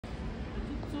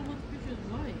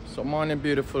So morning,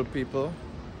 beautiful people.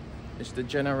 It's the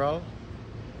General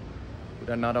with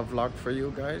another vlog for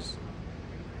you guys.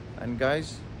 And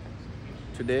guys,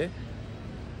 today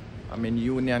I'm in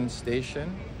Union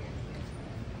Station.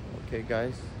 Okay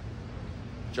guys,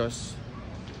 just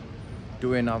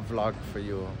doing a vlog for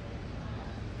you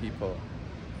people.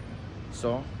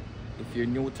 So if you're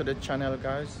new to the channel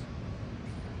guys,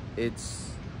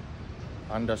 it's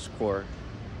underscore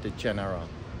the General.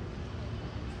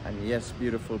 And yes,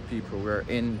 beautiful people, we're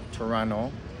in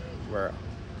Toronto. We're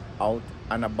out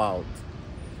and about.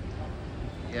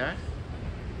 Yeah?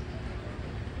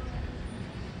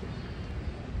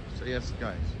 So yes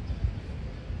guys,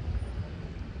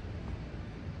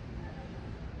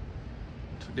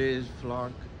 today's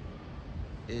vlog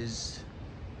is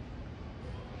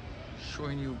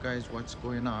showing you guys what's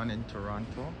going on in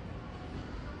Toronto.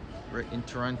 We're in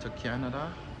Toronto,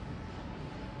 Canada.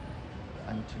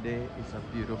 And today is a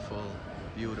beautiful,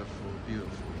 beautiful,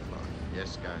 beautiful vlog.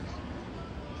 Yes guys.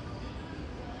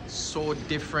 It's so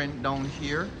different down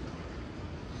here.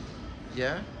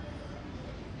 Yeah.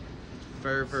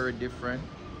 Very, very different.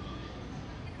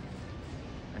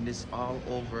 And it's all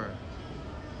over.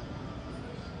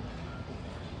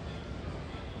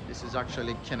 This is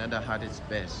actually Canada at its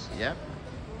best. Yep.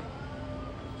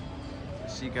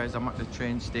 See guys, I'm at the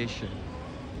train station.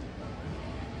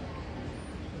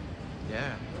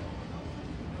 Yeah.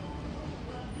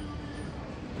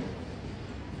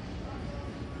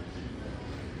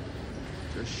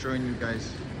 Just showing you guys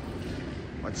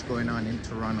what's going on in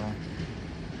Toronto.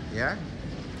 Yeah.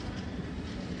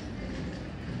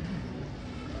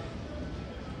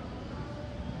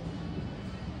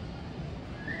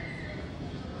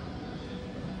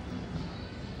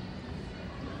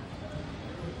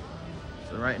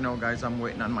 So right now guys, I'm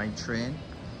waiting on my train.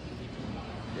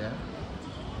 Yeah.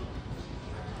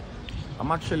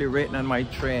 I'm actually waiting on my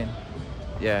train.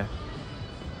 Yeah.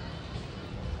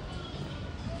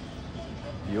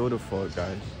 Beautiful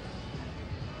guys.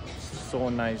 So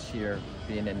nice here,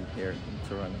 being in here in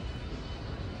Toronto.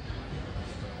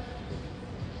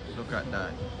 Look at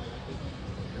that.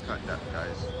 Look at that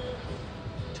guys.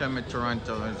 Tell me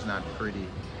Toronto is not pretty.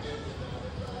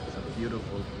 It's a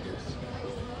beautiful place.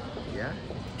 Yeah.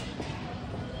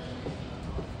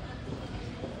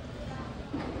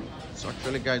 So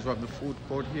actually guys, we have the food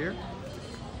court here.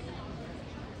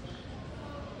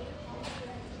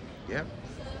 Yep.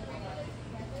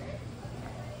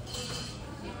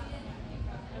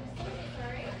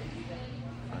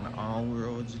 And all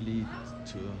roads lead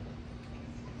to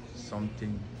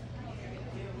something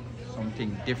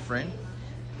different.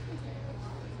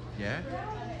 Yeah.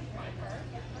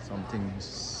 Something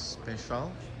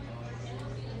special.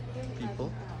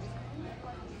 People.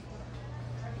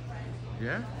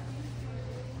 Yeah.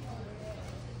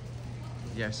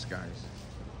 Yes guys.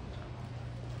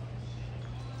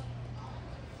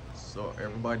 So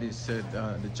everybody said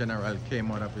the General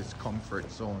came out of his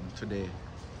comfort zone today.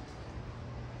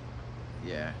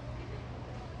 Yeah.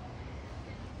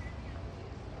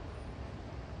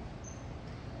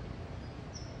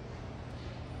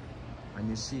 And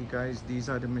you see guys, these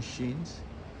are the machines.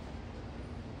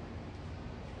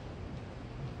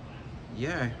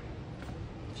 Yeah.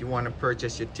 If you want to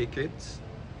purchase your tickets.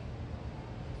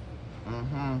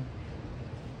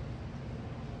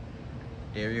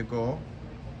 There you go.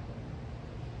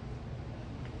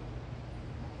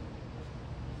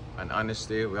 And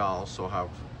honestly, we also have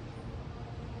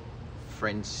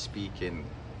French speaking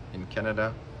in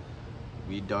Canada.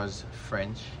 We does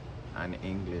French and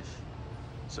English.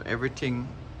 So everything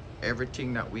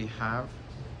that we have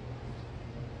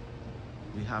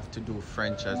to do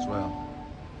French as well.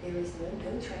 There is no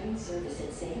GO train service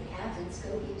at St. Catharines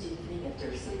GO each evening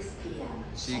after 6 p.m.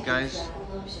 See guys,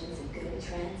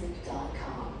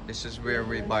 this is where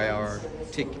we buy our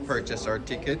purchase our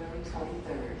ticket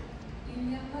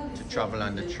to travel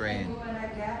on the train.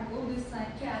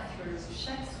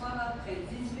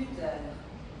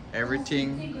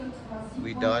 Everything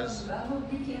we does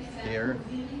here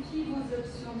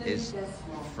is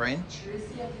French.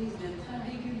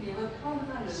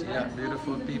 See that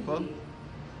beautiful people?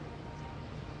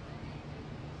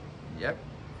 Yep.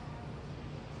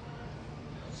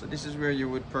 So this is where you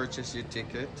would purchase your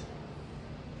ticket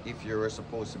if you were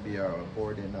supposed to be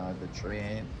boarding the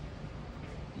train.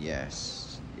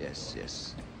 Yes, yes,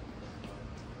 yes.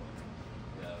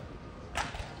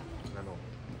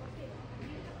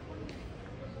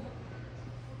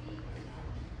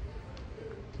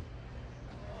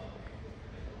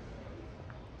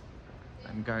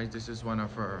 And guys, this is one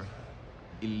of our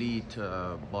elite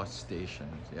bus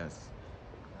stations. Yes.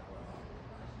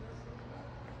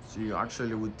 So you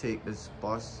actually would take this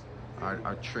bus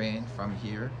or train from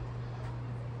here.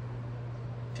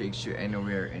 Takes you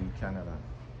anywhere in Canada.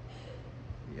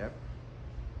 Yep.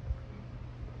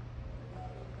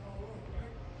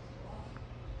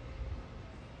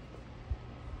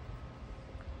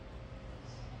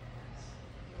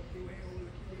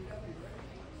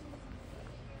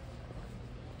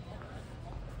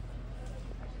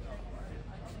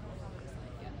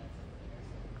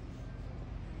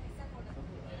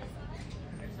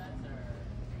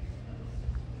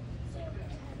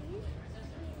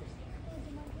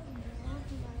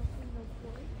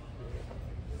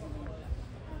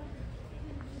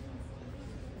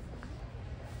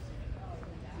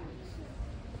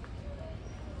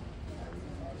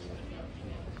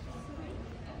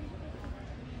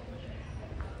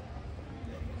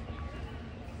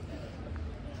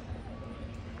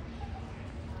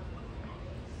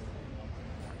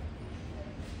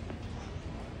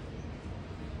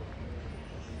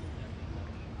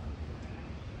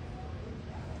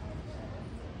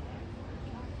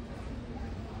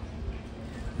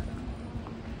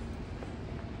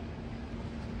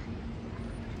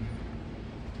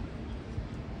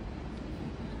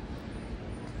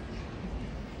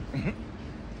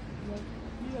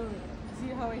 See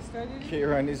how I started?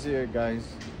 Kieran is here, guys.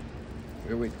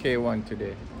 We're with K1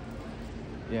 today.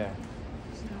 Yeah.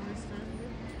 See how I started?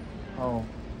 Oh.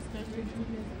 Started 2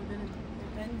 minutes, but then it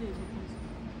ended because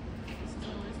this is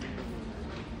how I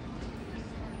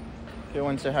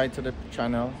started. K1, say hi to the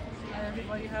channel. Hi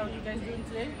everybody, how are you guys doing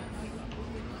today?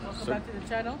 Welcome back to the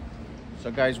channel.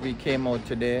 So guys, we came out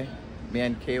today, me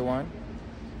and K1,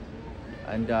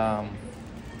 and I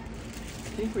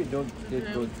think we did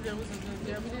good.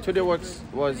 Today was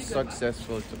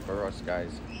successful for us,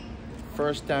 guys.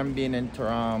 First time being in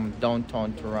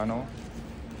downtown Toronto,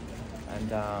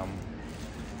 and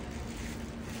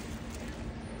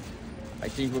I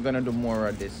think we're gonna do more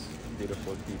of this,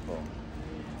 beautiful people.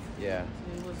 Yeah.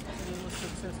 Today was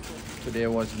successful. Today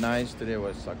was nice. Today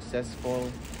was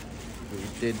successful. We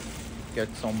did get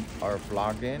our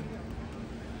vlog in.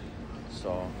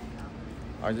 So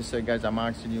I just say, guys, I'm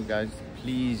asking you guys,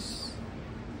 please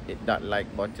hit that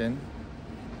like button.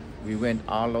 We went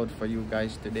all out for you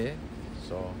guys today.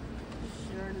 So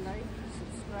Share, like,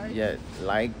 subscribe. yeah,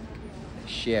 like,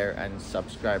 share, and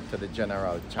subscribe to the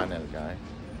general channel, guys.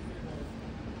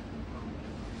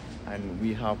 And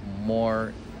we have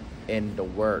more in the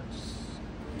works.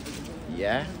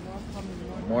 Yeah,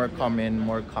 more coming.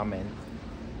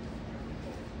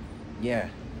 Yeah.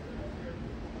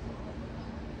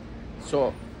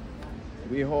 So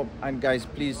we hope, and guys,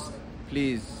 please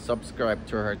subscribe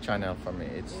to her channel for me.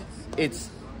 It's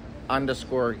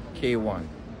 _K1.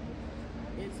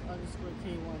 It's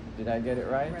 _K1. Did I get it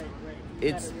right? Right.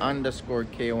 It's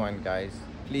 _K1, guys.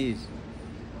 Please.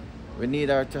 We need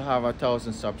her to have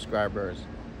 1,000 subscribers.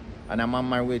 And I'm on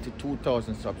my way to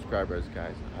 2,000 subscribers,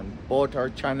 guys. And both our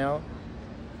channel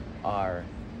are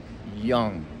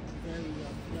young.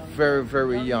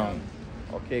 Very young.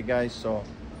 Okay, guys, so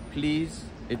please,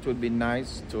 it would be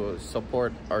nice to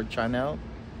support our channel.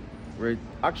 We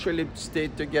actually stay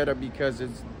together because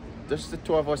it's just the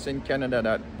two of us in Canada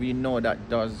that we know that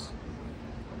does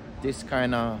this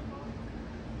kind of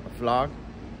vlog.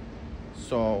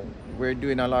 So we're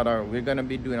gonna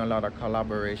be doing a lot of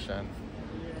collaboration.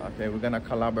 Okay, we're gonna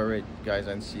collaborate, guys,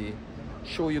 and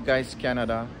show you guys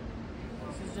Canada.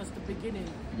 This is just the beginning.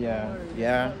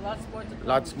 Yeah.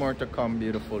 Lots more to come,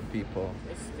 beautiful people.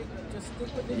 Just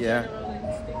stick with the Yeah. general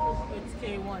and stick with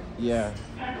K1. Yeah.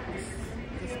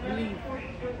 Just believe.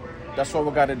 That's what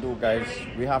we gotta do, guys.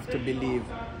 We have to believe.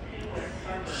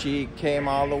 She came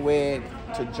all the way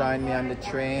to join me on the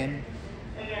train,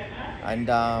 and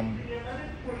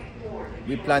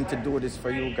we plan to do this for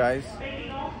you guys,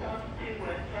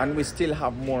 and we still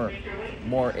have more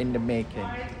in the making.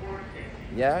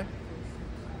 Yeah.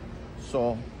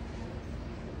 So,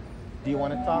 do you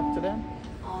want to talk to them?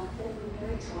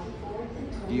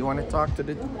 Do you want to talk to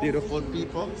the beautiful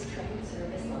people?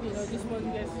 You know, this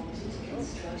one, guys.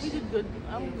 We did good.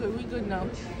 I'm good. We good now. I'm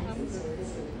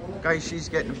good. Guys, she's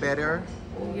getting better.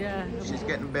 Yeah. She's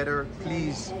getting better.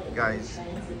 Please, guys,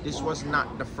 this was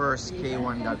not the first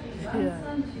K1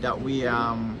 that we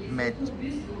met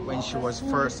when she was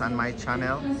first on my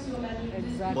channel.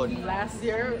 Exactly. But last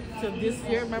year to this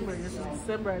year, remember, this is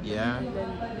December. Yeah. And then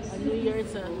a new year,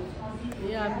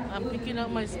 I'm picking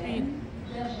up my speed.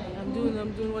 I'm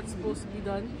doing what's supposed to be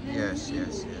done. yes.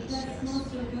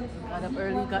 Got up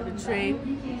early, got the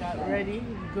train, got ready,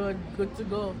 good to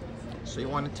go. So you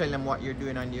want to tell them what you're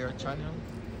doing on your channel?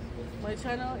 My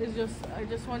channel is I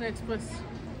just want to express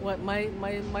what my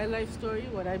life story,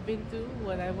 what I've been through,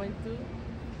 what I went through,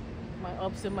 my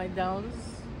ups and my downs.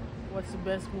 What's the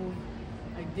best move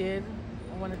I did?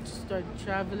 I want to start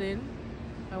traveling.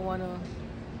 I want to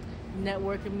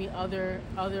network and meet other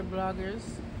bloggers.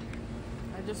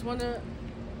 I just want to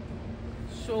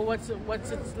show what's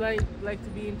it's like to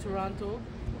be in Toronto,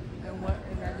 and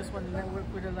I just want to network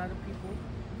with a lot of people.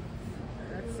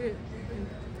 That's it. And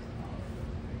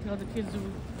tell the kids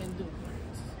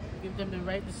give them the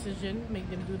right decision, make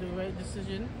them do the right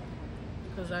decision,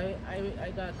 because I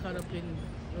got caught up in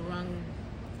the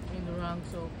wrong,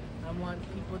 so I want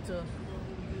people to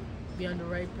be on the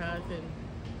right path and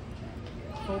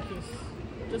focus.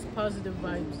 Just positive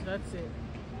vibes, that's it.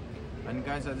 And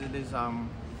guys, as it is,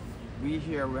 we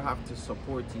have to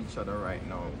support each other right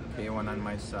now, K1 and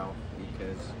myself,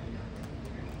 because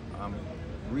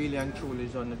really and truly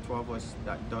it's only the two of us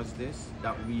that does this,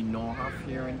 that we know of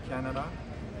here in Canada.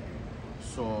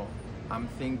 So I'm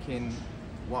thinking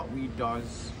what we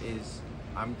does is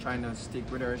I'm trying to stick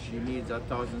with her. She needs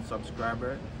 1,000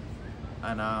 subscribers,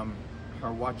 and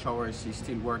her watch hours, she's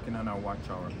still working on her watch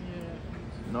hour. Yeah.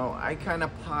 No, I kind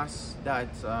of passed that,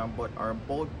 but our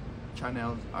both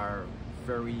channels are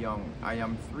very young. I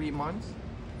am 3 months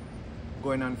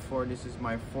going on 4. This is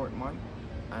my 4th month,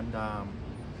 and I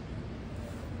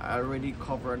already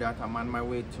covered that. I'm on my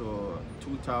way to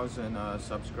 2,000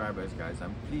 subscribers, guys,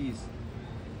 and please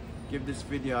give this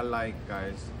video a like,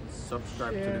 guys,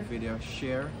 subscribe to the video,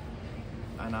 share,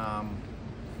 and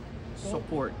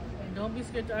support. And don't be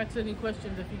scared to ask any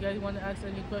questions. If you guys want to ask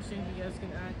any questions, you guys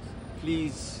can ask.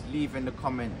 Please leave in the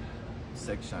comment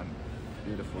section.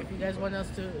 Beautiful. If you guys want us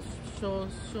to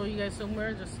show you guys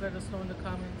somewhere, just let us know in the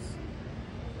comments.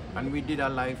 And we did a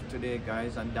live today,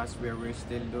 guys, and that's where we're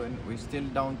still doing. We're still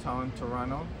downtown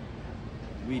Toronto.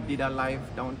 We did a live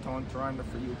downtown Toronto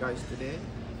for you guys today.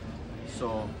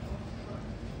 So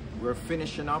we're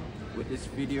finishing up with this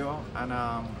video, and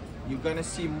you're gonna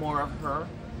see more of her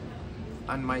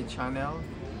on my channel,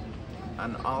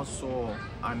 and also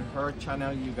on her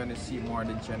channel you're gonna see more of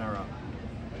the general.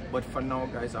 But for now,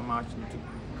 guys, I'm asking to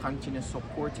continue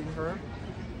supporting her.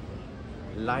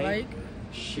 Like,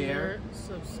 share,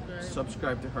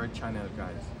 subscribe to her channel,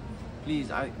 guys. Please,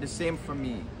 the same for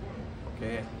me,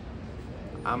 okay?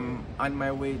 I'm on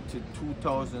my way to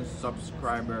 2,000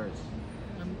 subscribers.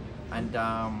 And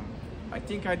I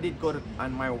think I did go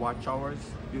on my watch hours,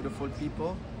 beautiful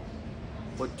people.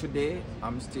 But today,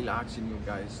 I'm still asking you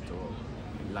guys to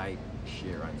like,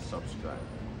 share, and subscribe.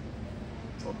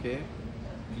 Okay?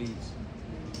 Please.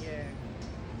 Yeah.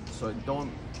 So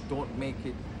don't make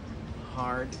it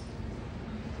hard.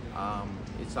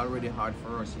 It's already hard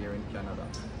for us here in Canada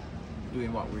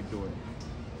doing what we're doing.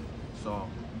 So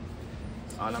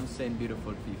all I'm saying,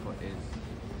 beautiful people, is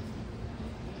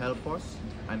help us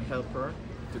and help her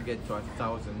to get to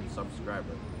 1,000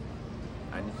 subscribers.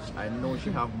 And I know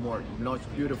she have more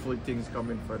beautiful things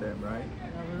coming for them, right? We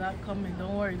have a lot coming.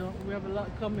 Don't worry. We have a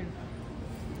lot coming.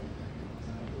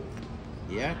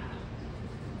 Yeah.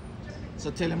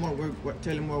 So tell them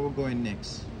where we're going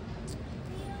next.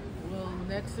 Well,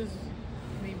 next is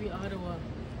maybe Ottawa.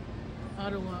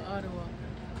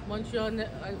 Montreal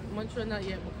not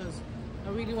yet, because I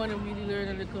really want to learn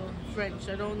a little French.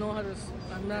 I don't know how to.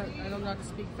 I don't know how to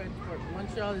speak French, but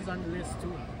Montreal is on the list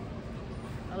too.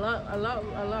 A lot.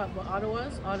 But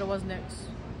Ottawa's next.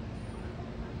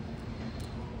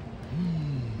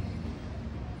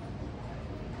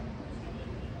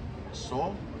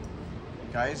 So,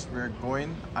 guys, we're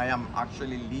going. I am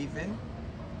actually leaving.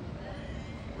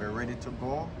 We're ready to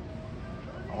go.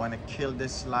 I want to kill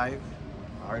this live,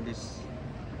 or this.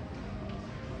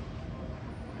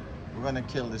 We're gonna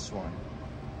kill this one.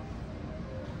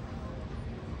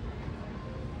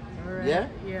 All right. Yeah.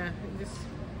 Yeah.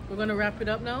 We're gonna wrap it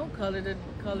up now. Call it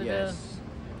yes.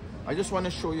 I just want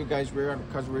to show you guys where,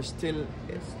 because we're still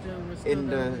in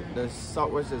the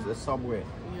subway.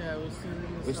 Yeah,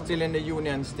 we're still in the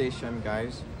Union Station,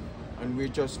 guys, and we're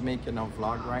just making a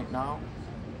vlog right now,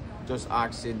 just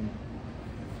asking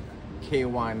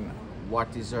K1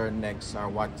 what is her next, or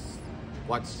what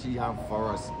she have for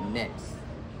us next.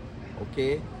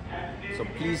 Okay, so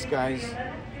please, guys,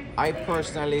 I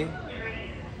personally,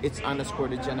 it's _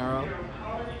 the general.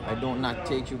 I don't not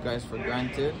take you guys for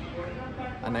granted,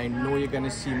 and I know you're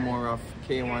gonna see more of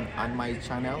K1 on my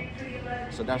channel.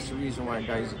 So that's the reason why,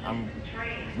 guys, I'm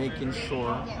making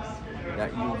sure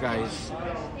that you guys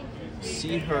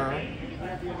see her.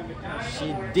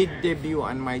 She did debut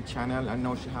on my channel, and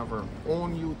now she have her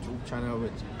own YouTube channel,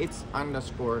 which it's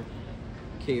 _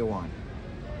 K1.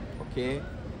 Okay,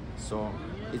 so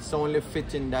it's only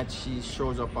fitting that she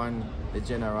shows up on the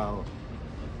general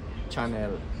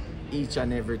channel each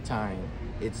and every time.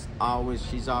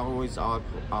 She's always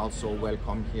also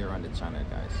welcome here on the channel,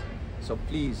 guys. So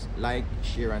please like,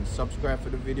 share, and subscribe for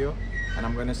the video. And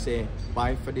I'm gonna say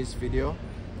bye for this video.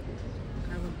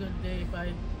 Have a good day.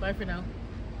 Bye. Bye for now.